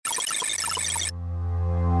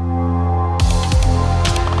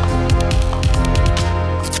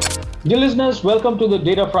Dear listeners, welcome to the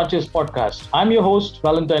Data Frontiers podcast. I'm your host,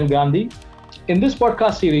 Valentine Gandhi. In this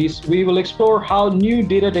podcast series, we will explore how new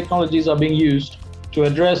data technologies are being used to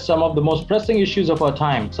address some of the most pressing issues of our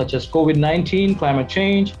time, such as COVID-19, climate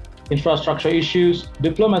change, infrastructure issues,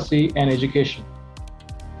 diplomacy, and education.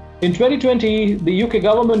 In 2020, the UK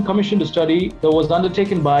government commissioned a study that was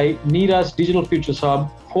undertaken by NIDA's Digital Futures Hub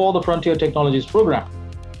for the Frontier Technologies program.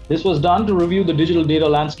 This was done to review the digital data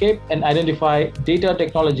landscape and identify data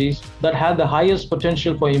technologies that had the highest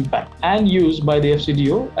potential for impact and use by the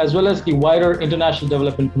FCDO, as well as the wider international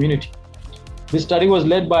development community. This study was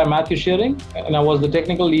led by Matthew Shearing, and I was the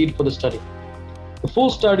technical lead for the study. The full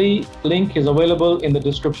study link is available in the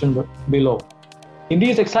description below. In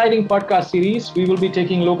these exciting podcast series, we will be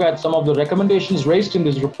taking a look at some of the recommendations raised in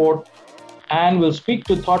this report, and will speak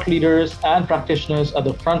to thought leaders and practitioners at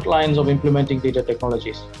the front lines of implementing data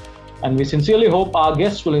technologies. And we sincerely hope our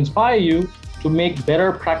guests will inspire you to make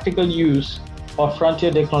better practical use of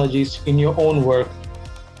frontier technologies in your own work.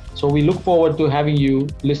 So we look forward to having you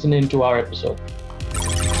listen into our episode.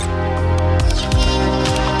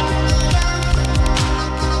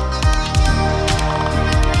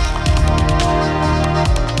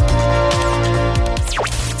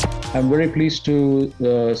 I'm very pleased to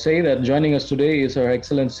say that joining us today is Her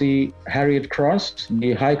Excellency Harriet Cross,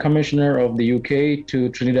 the High Commissioner of the UK to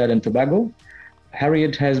Trinidad and Tobago.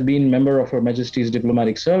 Harriet has been member of Her Majesty's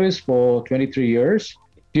Diplomatic Service for 23 years.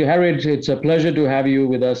 Dear Harriet, it's a pleasure to have you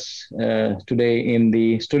with us today in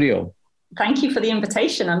the studio. Thank you for the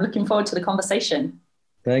invitation. I'm looking forward to the conversation.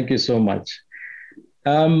 Thank you so much.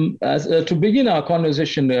 To begin our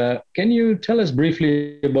conversation, can you tell us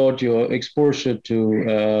briefly about your exposure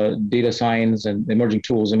to data science and emerging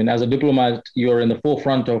tools? I mean, as a diplomat, you're in the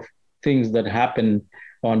forefront of things that happen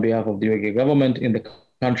on behalf of the UK government in the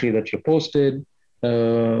country that you're posted.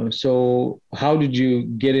 So how did you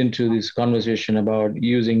get into this conversation about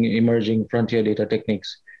using emerging frontier data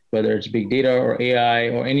techniques, whether it's big data or AI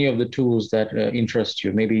or any of the tools that interest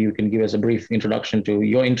you? Maybe you can give us a brief introduction to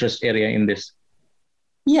your interest area in this.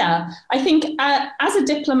 Yeah, I think as a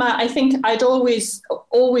diplomat, I think I'd always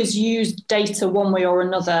used data one way or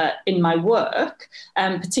another in my work,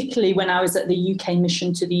 particularly when I was at the UK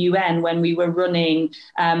mission to the UN, when we were running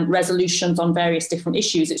resolutions on various different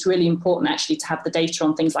issues. It's really important actually to have the data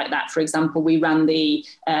on things like that. For example, we ran the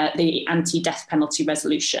anti-death penalty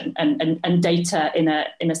resolution, and data in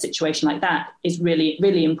a situation like that is really,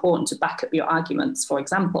 really important to back up your arguments, for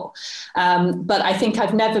example. But I think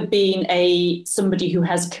I've never been somebody who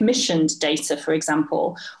has commissioned data, for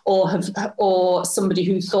example, or somebody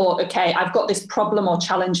who thought, okay, I've got this problem or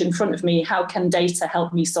challenge in front of me. How can data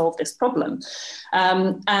help me solve this problem?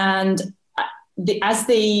 As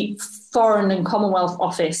the Foreign and Commonwealth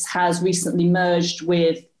Office has recently merged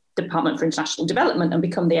with Department for International Development and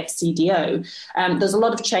become the FCDO, there's a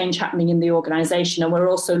lot of change happening in the organisation, and we're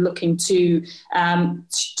also looking to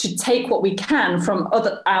take what we can from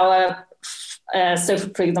so,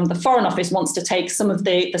 for example, the Foreign Office wants to take some of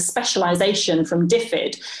the specialisation from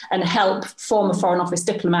DFID and help former Foreign Office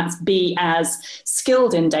diplomats be as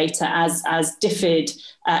skilled in data as DFID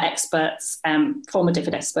experts, former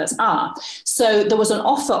DFID experts are. So there was an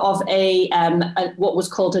offer of what was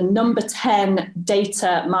called a number 10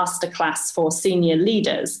 data masterclass for senior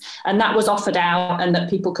leaders, and that was offered out, and that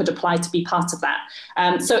people could apply to be part of that.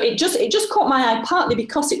 So it just caught my eye, partly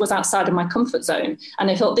because it was outside of my comfort zone, and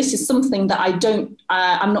I thought this is something that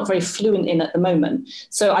I'm not very fluent in at the moment.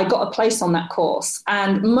 So I got a place on that course,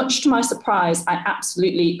 and much to my surprise, I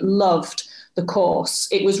absolutely loved the course.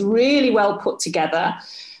 It was really well put together.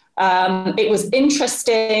 It was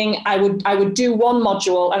interesting. I would do one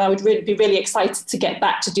module, and I would be really excited to get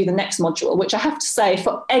back to do the next module, which I have to say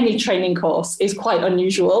for any training course is quite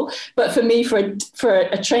unusual. But for me, for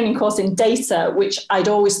a training course in data, which I'd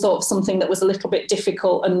always thought of something that was a little bit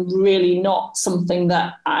difficult and really not something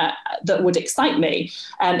that would excite me,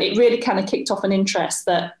 it really kind of kicked off an interest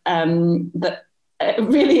that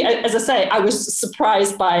really, as I say, I was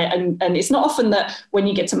surprised by it. And it's not often that when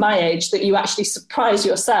you get to my age that you actually surprise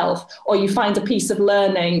yourself or you find a piece of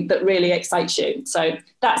learning that really excites you. So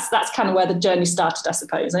that's kind of where the journey started, I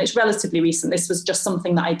suppose. And it's relatively recent. This was just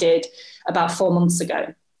something that I did about 4 months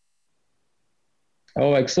ago.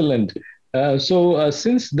 Oh, excellent. So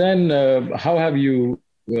since then, how have you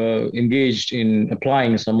engaged in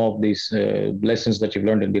applying some of these lessons that you've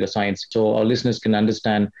learned in data science, so our listeners can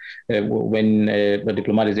understand when a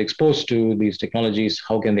diplomat is exposed to these technologies,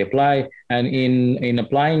 how can they apply? And in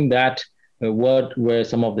applying that, what were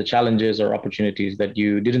some of the challenges or opportunities that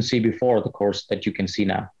you didn't see before the course that you can see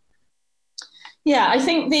now? Yeah, I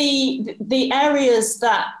think the areas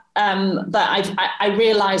that I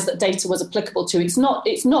realised that data was applicable to. It's not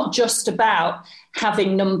just about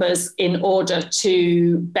having numbers in order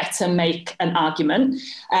to better make an argument,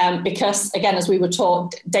 because again, as we were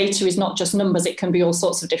taught, data is not just numbers; it can be all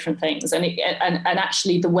sorts of different things. And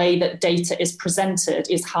actually, the way that data is presented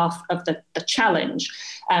is half of the challenge.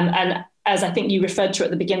 And as I think you referred to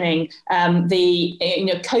at the beginning,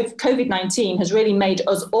 COVID-19 has really made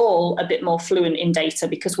us all a bit more fluent in data,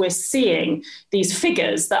 because we're seeing these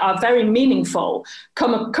figures that are very meaningful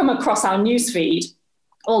come across our newsfeed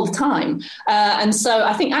all the time. And so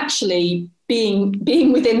I think actually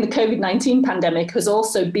being within the COVID-19 pandemic has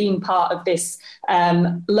also been part of this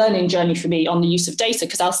learning journey for me on the use of data,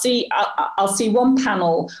 because I'll see one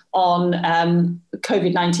panel on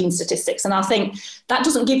COVID-19 statistics, and I'll think that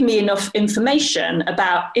doesn't give me enough information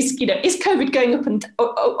about is COVID going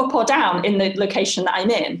up or down in the location that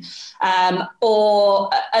I'm in, and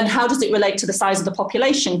how does it relate to the size of the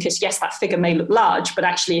population? Because yes, that figure may look large, but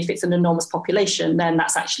actually, if it's an enormous population, then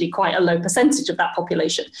that's actually quite a low percentage of that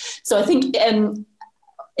population. So I think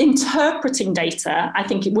interpreting data, I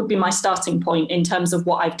think it would be my starting point in terms of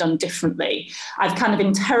what I've done differently. I've kind of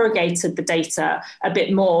interrogated the data a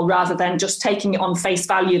bit more rather than just taking it on face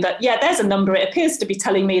value that, yeah, there's a number. It appears to be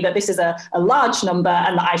telling me that this is a large number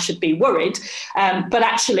and that I should be worried. But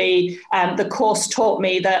actually, the course taught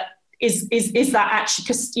me that is that actually,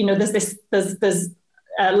 because, there's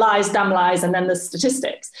lies, damn lies, and then there's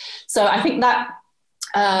statistics. So I think that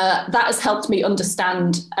has helped me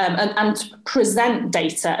understand and present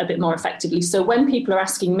data a bit more effectively. So when people are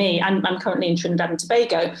asking me, I'm currently in Trinidad and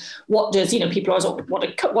Tobago, people are always, what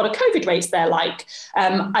are COVID rates there like?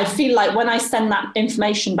 I feel like when I send that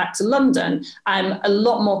information back to London, I'm a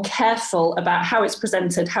lot more careful about how it's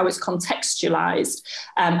presented, how it's contextualized,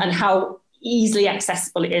 and how easily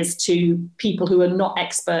accessible it is to people who are not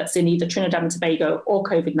experts in either Trinidad and Tobago or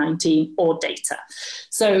COVID-19 or data.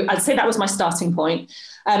 So I'd say that was my starting point.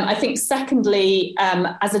 I think secondly,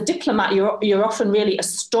 as a diplomat, you're often really a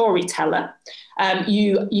storyteller.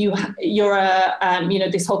 You're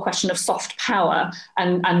this whole question of soft power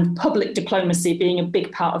and public diplomacy being a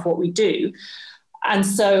big part of what we do. And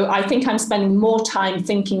so I think I'm spending more time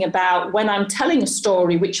thinking about when I'm telling a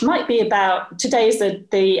story, which might be about, today is the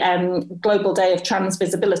Global Day of Trans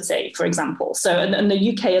Visibility, for example. So, and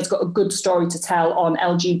the UK has got a good story to tell on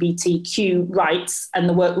LGBTQ rights and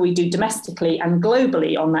the work we do domestically and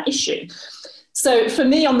globally on that issue. So for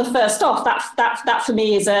me, on the first off, that for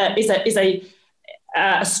me is a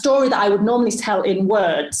story that I would normally tell in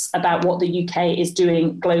words about what the UK is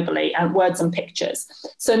doing globally, and words and pictures.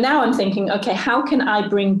 So now I'm thinking, okay, how can I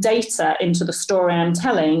bring data into the story I'm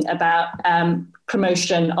telling about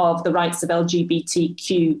promotion of the rights of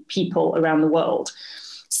LGBTQ people around the world?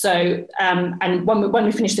 So, and when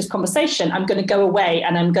we finish this conversation, I'm going to go away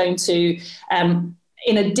and I'm going to,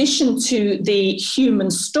 in addition to the human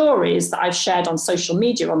stories that I've shared on social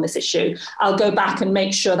media on this issue, I'll go back and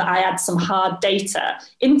make sure that I add some hard data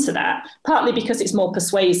into that, partly because it's more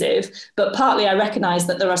persuasive, but partly I recognise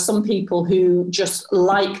that there are some people who just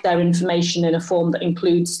like their information in a form that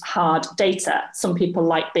includes hard data. Some people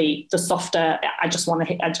like the softer, I just want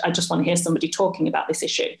to hear somebody talking about this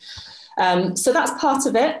issue. So that's part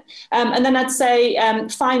of it. And then I'd say,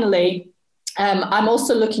 finally, I'm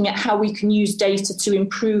also looking at how we can use data to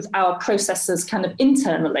improve our processes kind of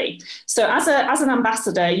internally. So as an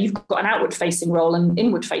ambassador, you've got an outward-facing role and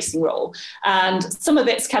inward-facing role. And some of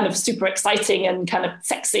it's kind of super exciting and kind of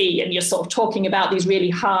sexy, and you're sort of talking about these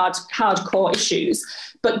really hardcore issues.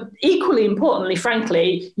 But equally importantly,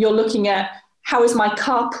 frankly, you're looking at, how is my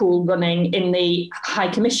carpool running in the High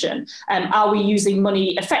Commission? Are we using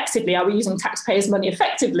money effectively? Are we using taxpayers' money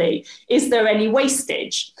effectively? Is there any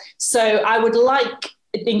wastage? So I would like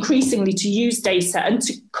increasingly to use data and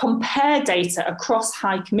to compare data across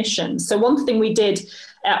High Commissions. So one thing we did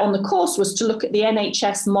on the course was to look at the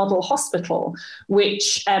NHS model hospital,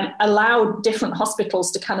 which allowed different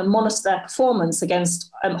hospitals to kind of monitor their performance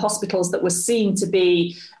against hospitals that were seen to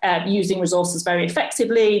be using resources very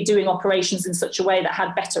effectively, doing operations in such a way that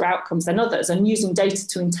had better outcomes than others, and using data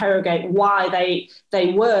to interrogate why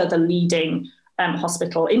they were the leading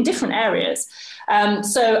hospital in different areas.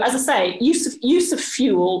 So, as I say, use of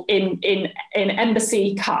fuel in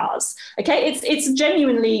embassy cars. Okay, it's a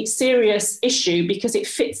genuinely serious issue because it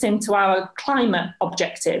fits into our climate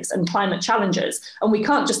objectives and climate challenges, and we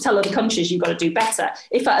can't just tell other countries you've got to do better.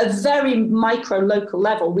 If at a very micro local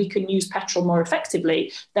level we can use petrol more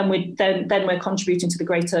effectively, then we're contributing to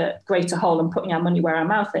the greater whole and putting our money where our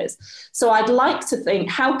mouth is. So, I'd like to think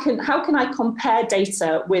how can I compare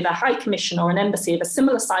data with a High Commission or an embassy of a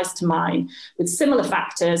similar size to mine with similar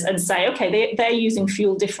factors and say, okay, they're using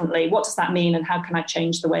fuel differently. What does that mean? And how can I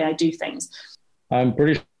change the way I do things? I'm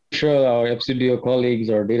pretty sure our FCDO colleagues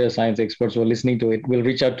or data science experts who are listening to it will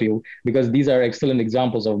reach out to you, because these are excellent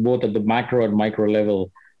examples of both at the macro and micro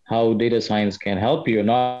level, how data science can help you,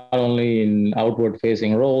 not only in outward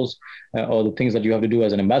facing roles or the things that you have to do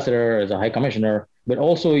as an ambassador, as a high commissioner, but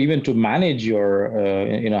also even to manage your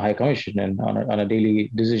high commission and on a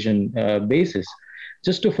daily decision basis.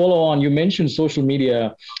 Just to follow on, you mentioned social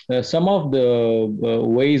media. Some of the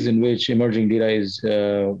ways in which emerging data is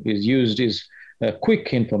used is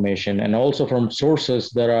quick information, and also from sources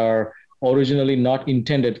that are originally not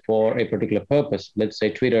intended for a particular purpose, let's say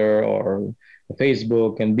Twitter or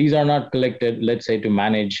Facebook. And these are not collected, let's say, to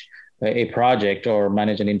manage a project or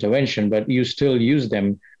manage an intervention, but you still use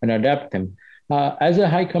them and adapt them. As a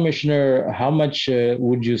high commissioner, how much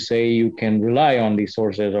would you say you can rely on these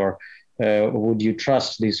sources, or would you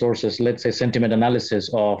trust these sources, let's say sentiment analysis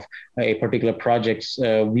of a particular project's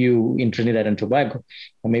view in Trinidad and Tobago?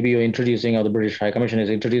 Or maybe you're introducing, or the British High Commission is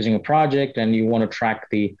introducing a project and you want to track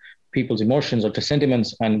the people's emotions or the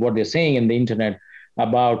sentiments and what they're saying in the internet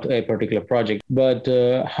about a particular project. But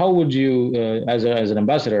how would you, as an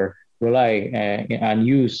ambassador, rely and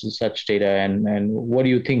use such data? And what do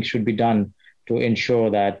you think should be done to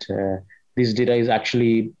ensure that this data is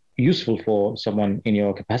actually useful for someone in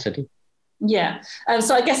your capacity? Yeah.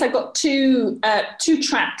 So I guess I've got two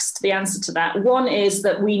tracks to the answer to that. One is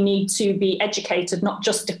that we need to be educated, not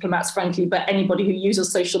just diplomats, frankly, but anybody who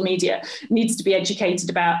uses social media needs to be educated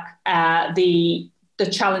about the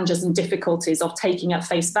challenges and difficulties of taking at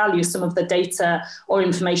face value some of the data or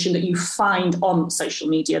information that you find on social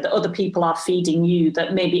media that other people are feeding you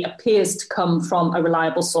that maybe appears to come from a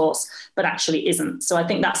reliable source, but actually isn't. So I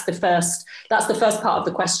think that's the first part of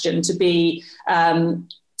the question, to be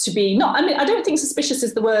not, I mean, I don't think suspicious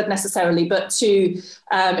is the word necessarily, but to,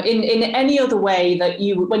 in any other way that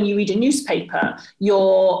when you read a newspaper,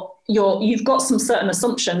 you've got some certain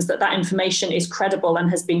assumptions that information is credible and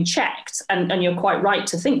has been checked, and you're quite right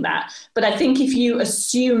to think that. But I think if you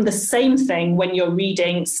assume the same thing when you're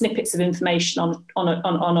reading snippets of information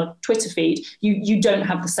on a Twitter feed, you don't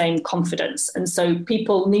have the same confidence. And so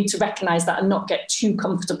people need to recognize that and not get too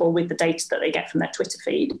comfortable with the data that they get from their Twitter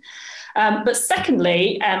feed. But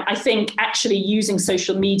secondly, I think actually using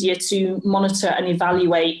social media to monitor and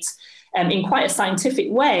evaluate in quite a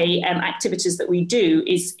scientific way activities that we do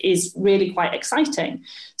is really quite exciting.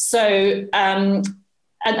 So, and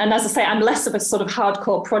as I say, I'm less of a sort of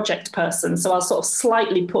hardcore project person, so I'll sort of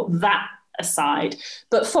slightly put that aside.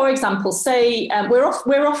 But for example, say we're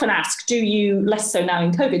often asked, do you, less so now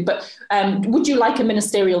in COVID, but would you like a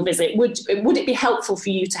ministerial visit? Would it be helpful for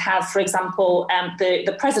you to have, for example,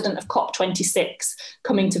 the president of COP26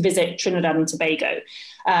 coming to visit Trinidad and Tobago?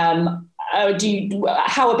 How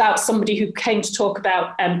about somebody who came to talk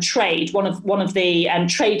about trade, one of the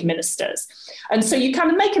trade ministers? And so you kind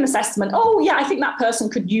of make an assessment. Oh, yeah, I think that person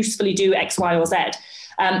could usefully do X, Y, or Z.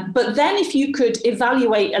 But then if you could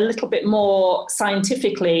evaluate a little bit more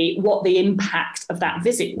scientifically what the impact of that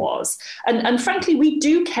visit was. And frankly, we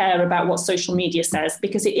do care about what social media says,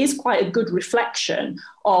 because it is quite a good reflection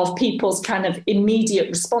of people's kind of immediate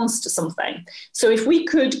response to something. So if we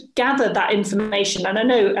could gather that information, and I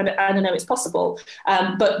know it's possible,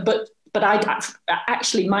 but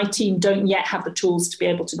actually, my team don't yet have the tools to be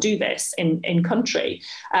able to do this in country.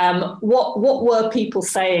 What were people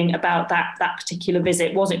saying about that particular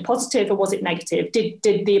visit? Was it positive or was it negative?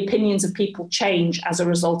 Did the opinions of people change as a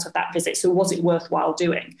result of that visit? So was it worthwhile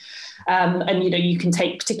doing? And you can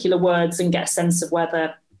take particular words and get a sense of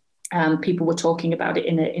whether people were talking about it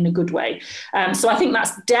in a good way. So I think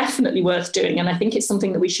that's definitely worth doing. And I think it's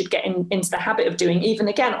something that we should get into the habit of doing, even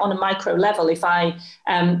again, on a micro level. If I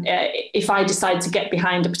decide to get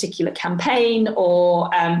behind a particular campaign or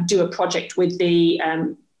do a project with the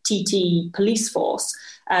TT police force,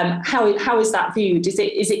 how is that viewed? Is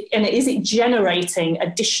it generating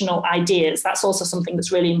additional ideas? That's also something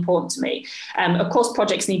that's really important to me. Of course,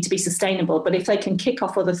 projects need to be sustainable, but if they can kick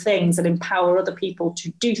off other things and empower other people to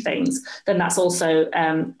do things, then that's also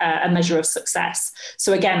a measure of success.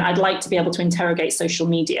 So again, I'd like to be able to interrogate social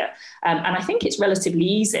media. And I think it's relatively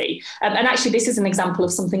easy. And actually, this is an example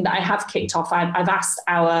of something that I have kicked off. I've asked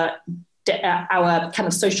our kind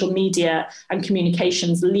of social media and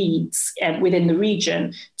communications leads within the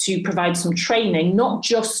region to provide some training, not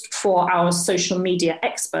just for our social media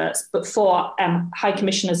experts, but for high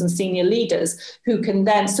commissioners and senior leaders who can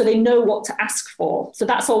then, so they know what to ask for. So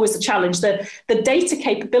that's always a challenge. The data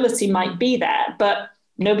capability might be there, but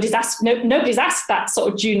nobody's asked that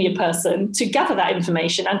sort of junior person to gather that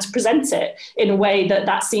information and to present it in a way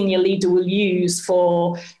that senior leader will use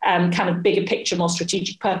for kind of bigger picture, more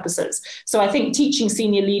strategic purposes. So I think teaching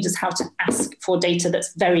senior leaders how to ask for data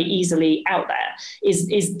that's very easily out there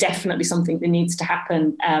is definitely something that needs to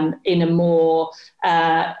happen in a more,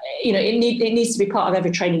 it needs to be part of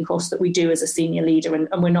every training course that we do as a senior leader,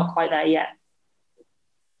 and we're not quite there yet.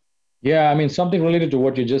 Yeah, I mean, something related to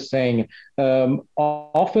what you're just saying.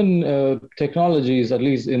 Often technologies, at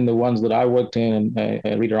least in the ones that I worked in and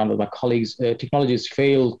I read around with my colleagues, technologies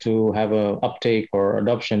fail to have a uptake or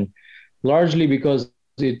adoption, largely because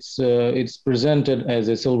it's presented as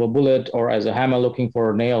a silver bullet or as a hammer looking for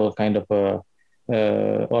a nail kind of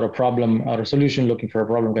or a problem or a solution looking for a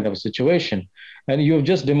problem kind of a situation. And you've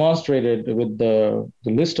just demonstrated with the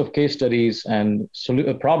list of case studies and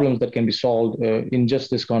problems that can be solved in just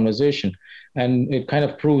this conversation. And it kind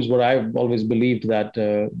of proves what I've always believed, that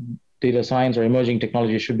data science or emerging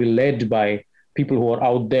technology should be led by people who are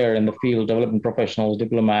out there in the field, development professionals,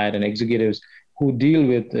 diplomat and executives who deal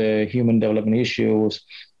with human development issues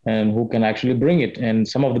and who can actually bring it. And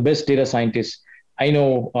some of the best data scientists I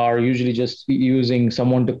know are usually just using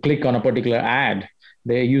someone to click on a particular ad.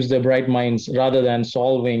 They use their bright minds rather than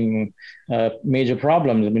solving major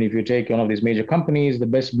problems. I mean, if you take one of these major companies, the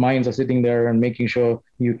best minds are sitting there and making sure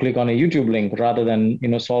you click on a YouTube link rather than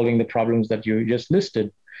solving the problems that you just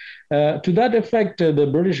listed. To that effect, the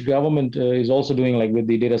British government is also doing, like with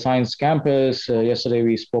the data science campus. Yesterday,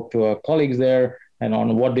 we spoke to our colleagues there and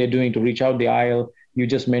on what they're doing to reach out the aisle. You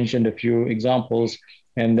just mentioned a few examples.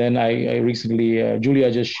 And then I recently,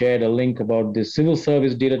 Julia just shared a link about the civil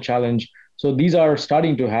service data challenge. So these are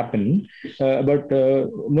starting to happen. But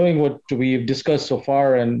knowing what we've discussed so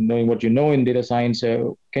far and knowing what you know in data science,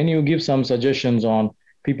 can you give some suggestions on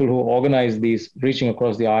people who organize these reaching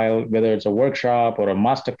across the aisle, whether it's a workshop or a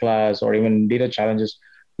masterclass or even data challenges?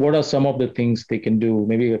 What are some of the things they can do?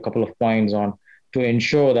 Maybe a couple of points on to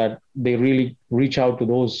ensure that they really reach out to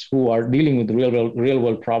those who are dealing with real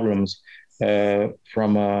world problems and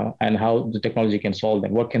how the technology can solve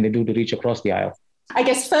them. What can they do to reach across the aisle? I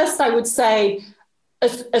guess first I would say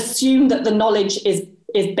assume that the knowledge is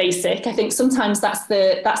basic. I think sometimes that's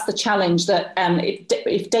the challenge, that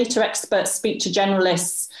if data experts speak to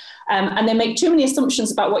generalists and they make too many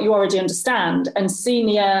assumptions about what you already understand, and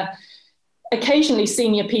occasionally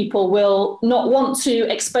senior people will not want to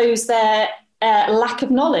expose their lack of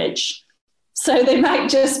knowledge. So they might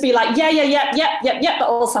just be like, yeah, that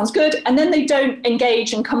all sounds good. And then they don't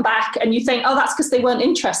engage and come back and you think, oh, that's because they weren't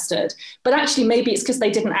interested. But actually, maybe it's because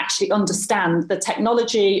they didn't actually understand the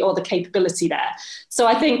technology or the capability there. So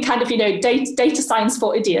I think kind of, data science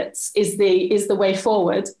for idiots is the way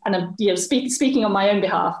forward. And I'm speaking on my own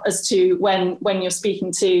behalf as to when you're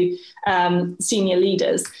speaking to senior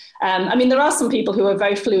leaders. There are some people who are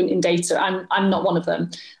very fluent in data. I'm not one of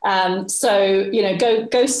them. So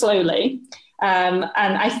go slowly. And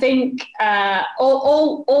I think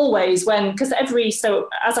always because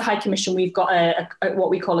as a High Commission, we've got a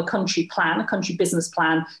what we call a country plan, a country business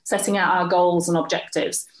plan, setting out our goals and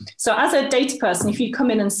objectives. So as a data person, if you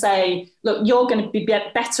come in and say, look, you're going to be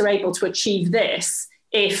better able to achieve this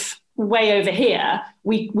if way over here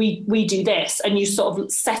we do this, and you sort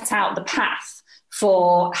of set out the path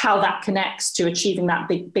for how that connects to achieving that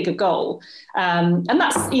bigger goal, and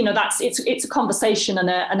that's it's a conversation and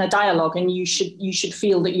a dialogue, and you should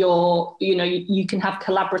feel that you can have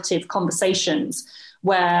collaborative conversations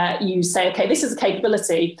where you say, okay, this is a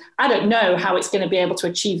capability. I don't know how it's going to be able to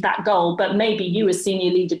achieve that goal, but maybe you as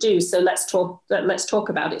senior leader do. So let's talk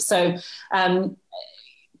about it. So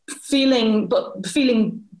feeling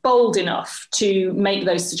bold enough to make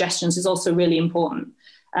those suggestions is also really important.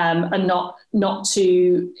 And not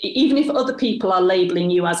to, even if other people are labeling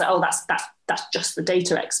you as, oh, that's just the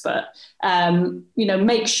data expert,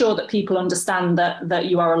 make sure that people understand that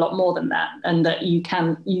you are a lot more than that, and that you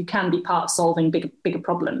can be part of solving bigger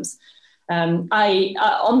problems. On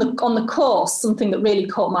the course, something that really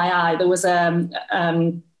caught my eye, there was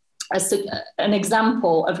an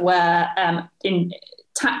example of where in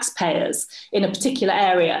taxpayers in a particular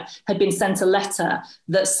area had been sent a letter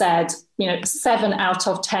that said, 7 out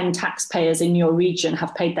of 10 taxpayers in your region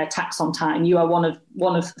have paid their tax on time. You are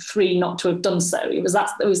one of 3 not to have done so. It was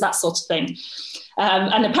that sort of thing.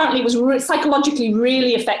 And apparently it was psychologically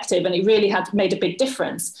really effective, and it really had made a big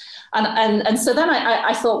difference. And so then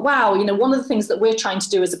I thought, wow, one of the things that we're trying to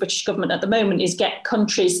do as a British government at the moment is get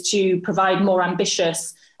countries to provide more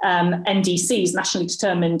ambitious NDCs, nationally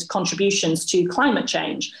determined contributions to climate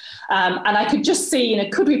change. And I could just see,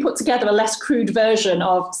 could we put together a less crude version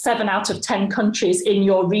of 7 out of 10 countries in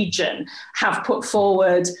your region have put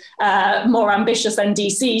forward more ambitious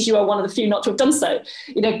NDCs? You are one of the few not to have done so.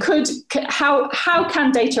 How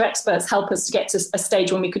can data experts help us to get to a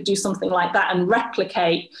stage when we could do something like that and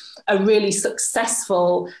replicate a really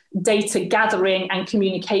successful data gathering and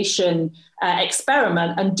communication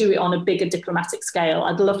experiment and do it on a bigger diplomatic scale?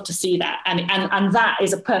 I'd love to see that. And that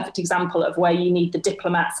is a perfect example of where you need the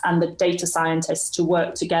diplomats and the data scientists to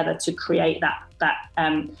work together to create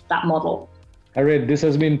that model. Harriet, this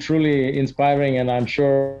has been truly inspiring, and I'm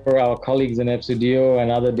sure our colleagues in FCDO and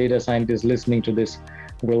other data scientists listening to this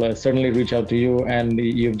will certainly reach out to you, and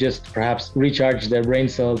you've just perhaps recharged their brain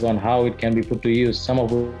cells on how it can be put to use, some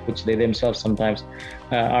of which they themselves sometimes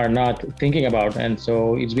are not thinking about. And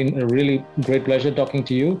so it's been a really great pleasure talking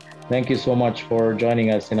to you. Thank you so much for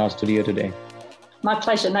joining us in our studio today. My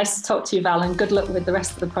pleasure. Nice to talk to you, Val, and good luck with the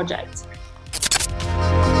rest of the project.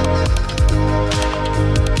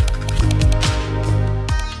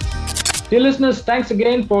 Dear listeners, thanks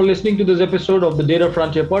again for listening to this episode of the Data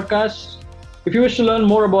Frontier podcast. If you wish to learn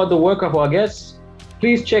more about the work of our guests,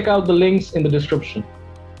 please check out the links in the description.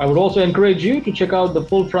 I would also encourage you to check out the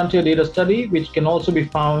full Frontier Data Study, which can also be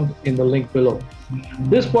found in the link below.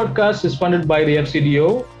 This podcast is funded by the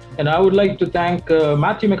FCDO, and I would like to thank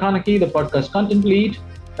Matthew McConaughey, the podcast content lead,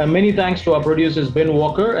 and many thanks to our producers Ben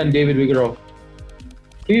Walker and David Vigoro.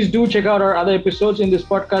 Please do check out our other episodes in this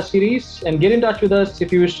podcast series and get in touch with us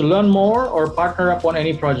if you wish to learn more or partner up on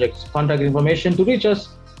any projects. Contact information to reach us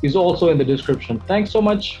is also in the description. Thanks so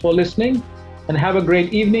much for listening, and have a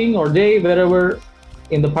great evening or day wherever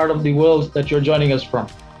in the part of the world that you're joining us from.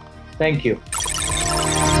 Thank you.